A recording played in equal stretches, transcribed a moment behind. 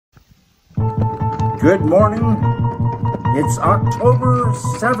Good morning. It's October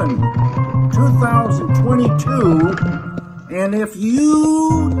 7, 2022, and if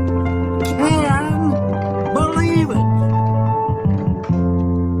you can believe it,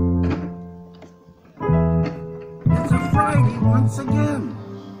 it's a Friday once again.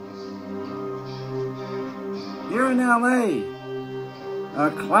 Here in LA,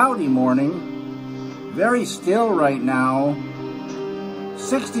 a cloudy morning, very still right now,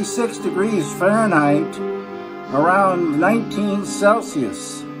 66 degrees Fahrenheit, around 19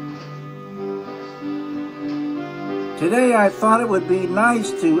 Celsius. Today I thought it would be nice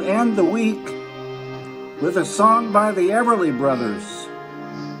to end the week with a song by the Everly Brothers,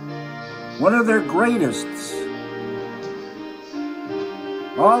 one of their greatest.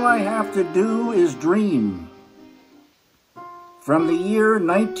 All I Have to Do Is Dream, from the year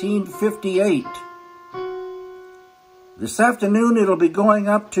 1958. This afternoon it'll be going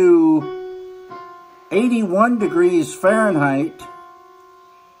up to 81 degrees Fahrenheit.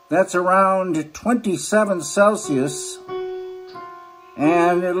 That's around 27 Celsius.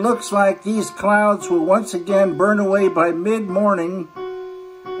 And it looks like these clouds will once again burn away by mid-morning.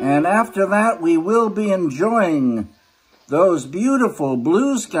 And after that we will be enjoying those beautiful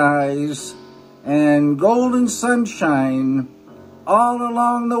blue skies and golden sunshine all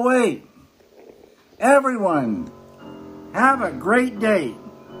along the way. Everyone, have a great day.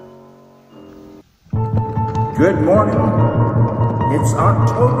 Good morning. It's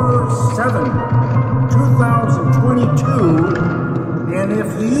October 7, 2022, and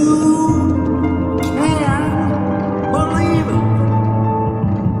if you can believe it,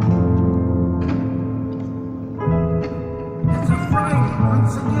 it's a Friday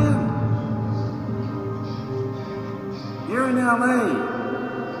once again. Here in LA,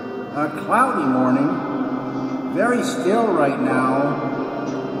 a cloudy morning, very still right now,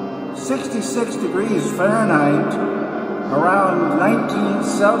 66 degrees Fahrenheit, around 19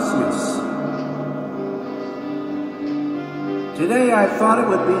 Celsius. Today I thought it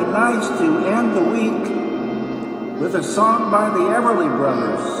would be nice to end the week with a song by the Everly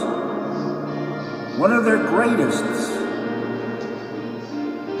Brothers, one of their greatest.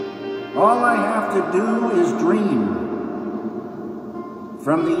 All I Have to Do Is Dream,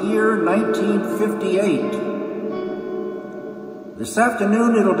 from the year 1958. This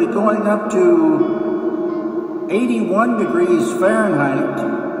afternoon it'll be going up to 81 degrees Fahrenheit.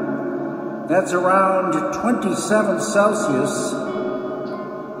 That's around 27 Celsius.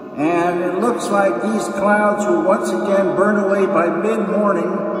 And it looks like these clouds will once again burn away by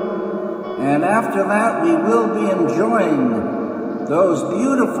mid-morning. And after that we will be enjoying those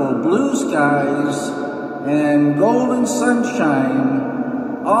beautiful blue skies and golden sunshine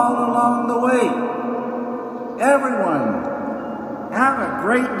all along the way. Everyone, have a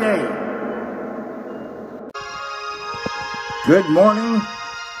great day. Good morning.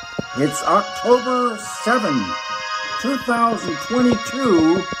 It's October 7,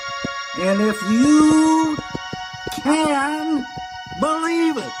 2022, and if you can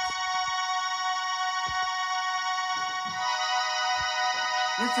believe it,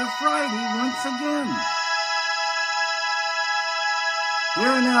 it's a Friday once again.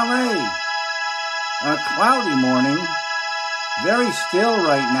 Here in LA, a cloudy morning, very still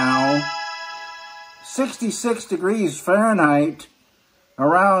right now, 66 degrees Fahrenheit,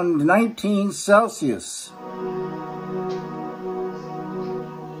 around 19 Celsius.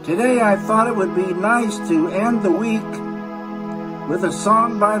 Today I thought it would be nice to end the week with a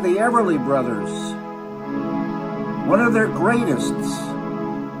song by the Everly Brothers, one of their greatest.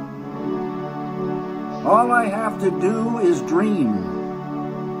 All I Have to Do Is Dream,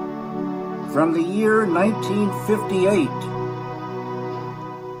 from the year 1958.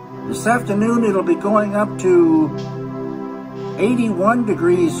 This afternoon it'll be going up to 81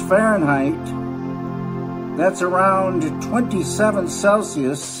 degrees Fahrenheit. That's around 27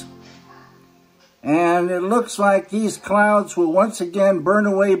 Celsius. And it looks like these clouds will once again burn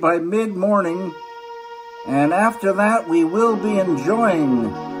away by mid-morning. And after that we will be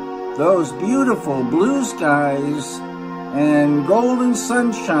enjoying those beautiful blue skies and golden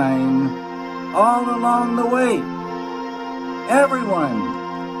sunshine all along the way. Everyone,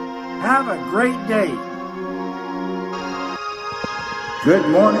 have a great day. Good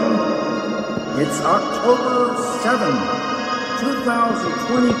morning. It's October 7,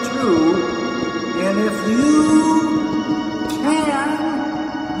 2022, and if you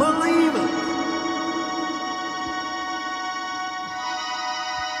can believe it,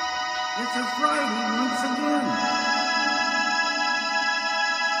 it's a Friday once again.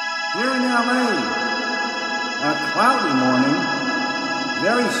 Here in LA, a cloudy morning,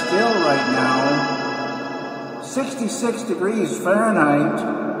 very still right now, 66 degrees Fahrenheit,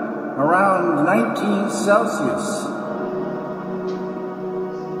 around 19 Celsius.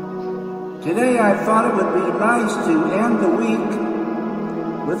 Today I thought it would be nice to end the week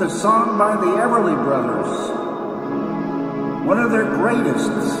with a song by the Everly Brothers, one of their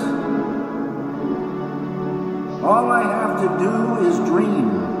greatest. All I Have to Do Is Dream,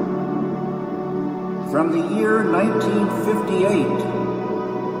 from the year 1958.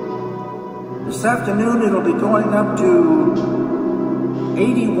 This afternoon it'll be going up to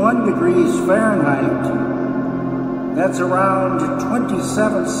 81 degrees Fahrenheit. That's around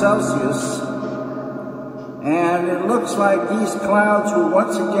 27 Celsius. And it looks like these clouds will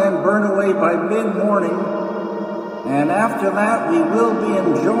once again burn away by mid-morning. And after that we will be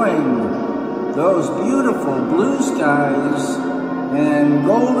enjoying those beautiful blue skies and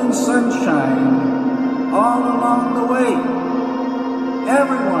golden sunshine all along the way.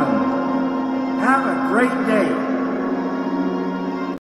 Everyone, have a great day.